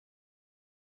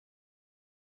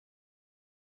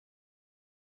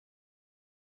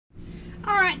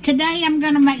Alright, today I'm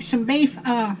going to make some beef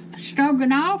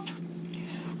stroganoff.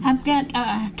 I've got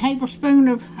a tablespoon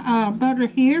of butter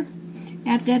here.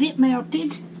 I've got it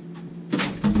melted.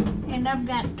 And I've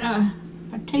got a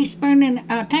tablespoon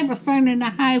and a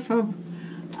half of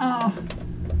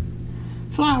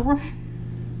flour.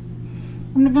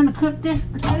 I'm going to cook this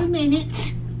for 2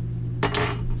 minutes.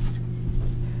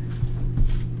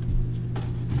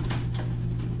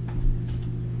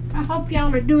 I hope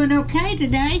y'all are doing okay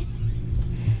today.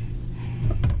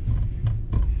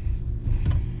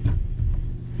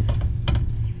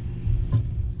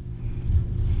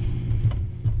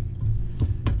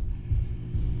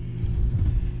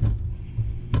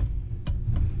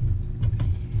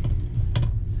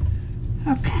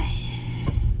 Okay.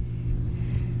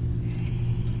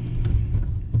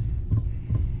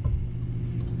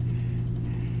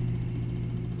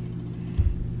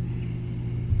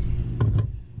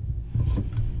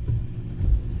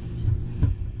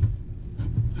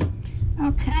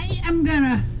 Okay, I'm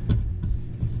gonna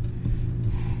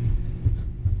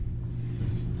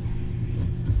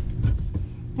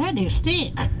that is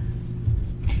thick.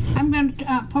 I'm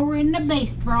gonna pour in the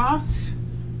beef broth.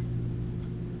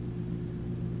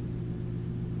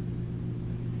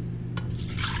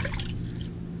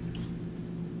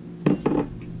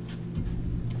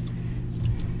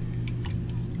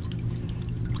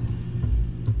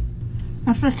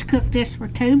 I'm supposed to cook this for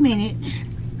 2 minutes.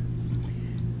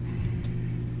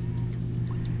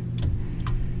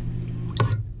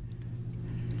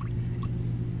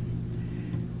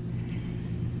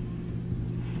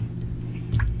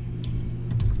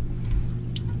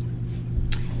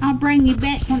 I'll bring you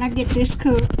back when I get this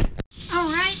cooked.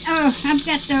 Alright, I've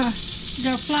got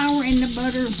the flour and the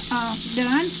butter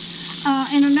done.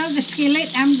 In another skillet,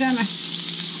 I've got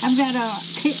a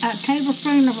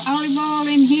tablespoon of olive oil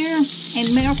in here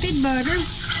and melted butter.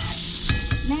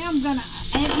 Now I'm gonna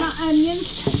add my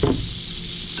onions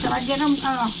till I get them,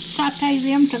 saute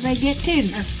them till they get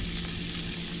tender.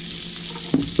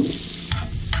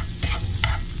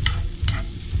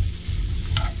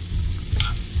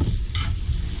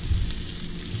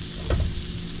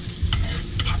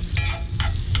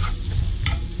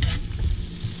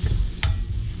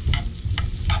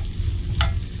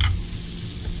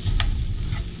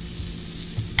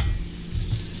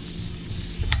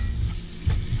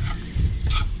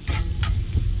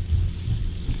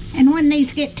 And when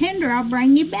these get tender, I'll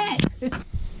bring you back.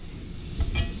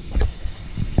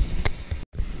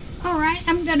 Alright,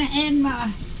 I'm going to add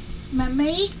my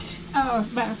meat,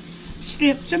 my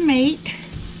strips of meat.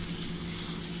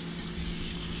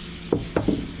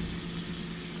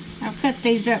 I'll cut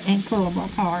these up and pull them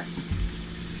apart.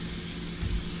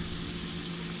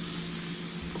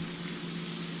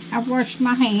 I've washed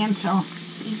my hands, so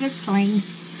these are clean.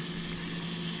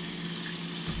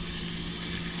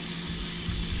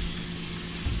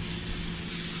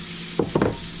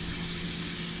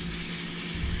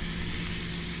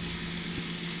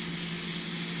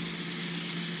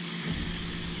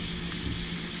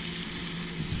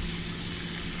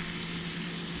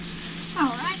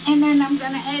 Alright, and then I'm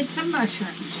going to add some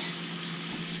mushrooms.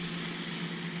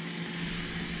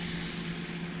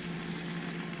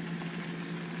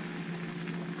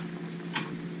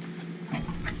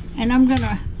 And I'm going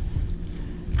to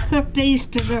cook these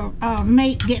till the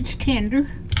meat gets tender.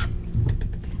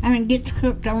 I mean, gets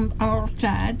cooked on all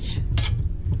sides.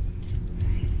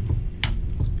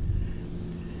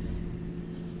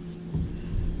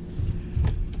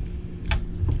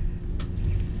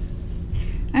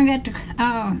 I got to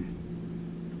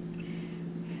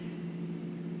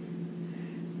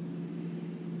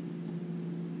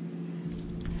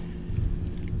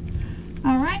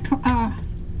alright,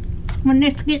 when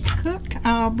this gets cooked,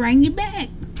 I'll bring you back.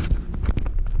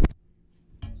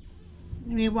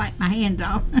 Let me wipe my hands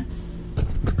off.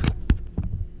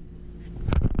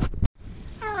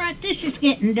 Alright, this is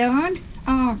getting done.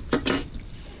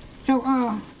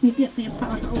 So you get me a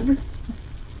pot over.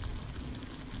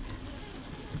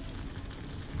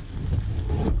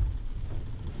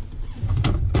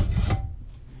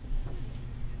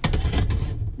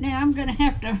 Now I'm going to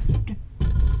have to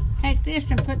take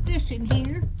this and put this in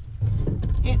here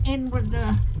and in with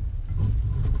the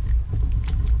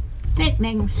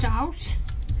thickening sauce.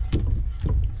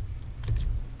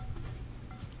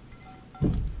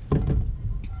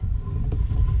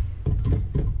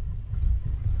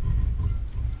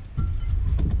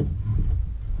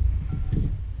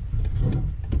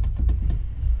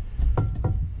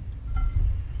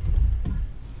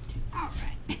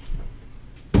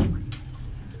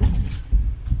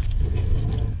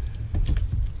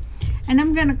 And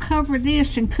I'm going to cover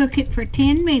this and cook it for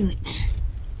 10 minutes.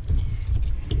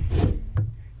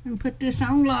 put this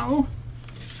on low.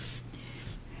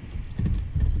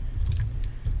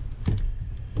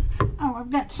 Oh, I've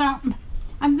got salt.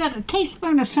 I've got a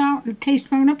teaspoon of salt and a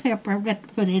teaspoon of pepper I've got to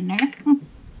put in there.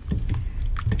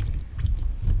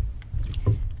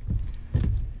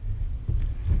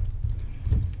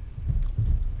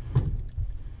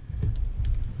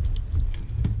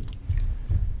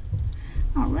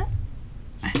 All right.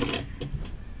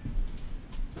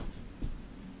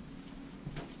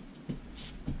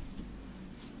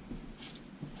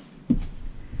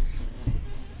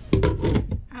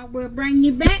 I will bring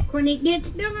you back when it gets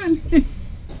done.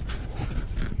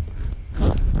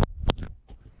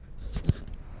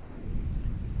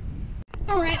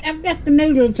 Alright, I've got the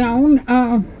noodles on.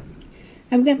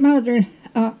 I've got my other,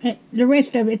 the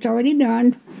rest of it's already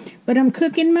done. But I'm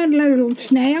cooking my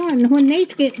noodles now, and when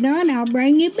these get done, I'll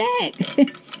bring you back.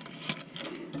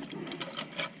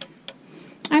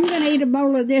 I'm going to eat a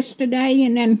bowl of this today,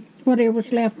 and then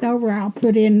whatever's left over, I'll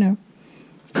put in the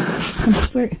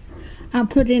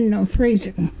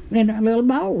freezer in our little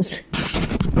bowls.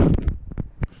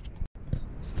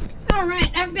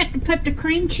 Alright, I've got to put the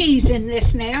cream cheese in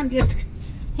this now. Just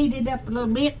heat it up a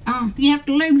little bit. You have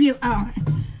to leave your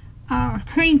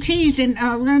cream cheese in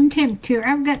room temperature.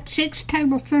 I've got 6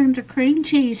 tablespoons of cream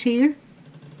cheese here.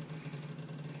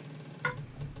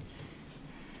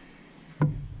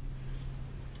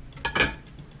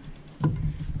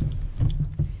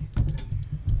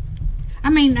 I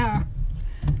mean,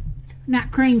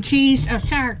 not cream cheese,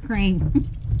 sour cream.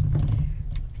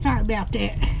 Sorry about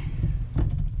that.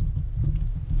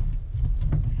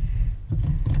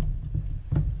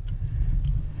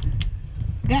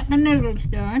 Got the noodles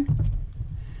done.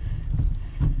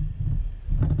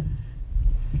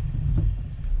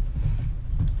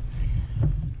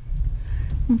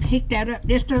 Heat that up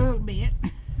just a little bit,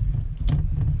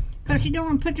 because you don't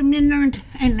want to put them in there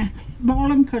and boil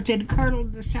them, because it'll curdle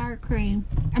the sour cream.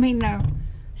 I mean, no,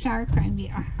 sour cream,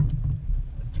 yeah.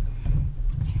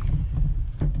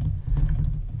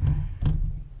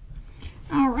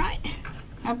 Alright,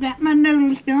 I've got my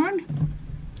noodles done,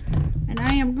 and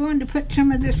I am going to put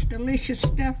some of this delicious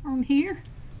stuff on here.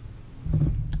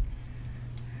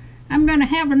 I'm going to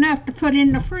have enough to put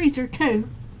in the freezer too,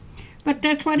 but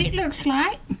that's what it looks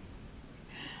like.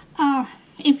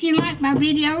 If you like my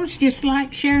videos, just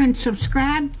like, share, and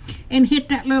subscribe, and hit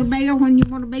that little bell when you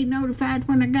want to be notified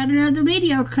when I got another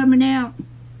video coming out.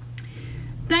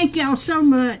 Thank y'all so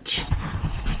much.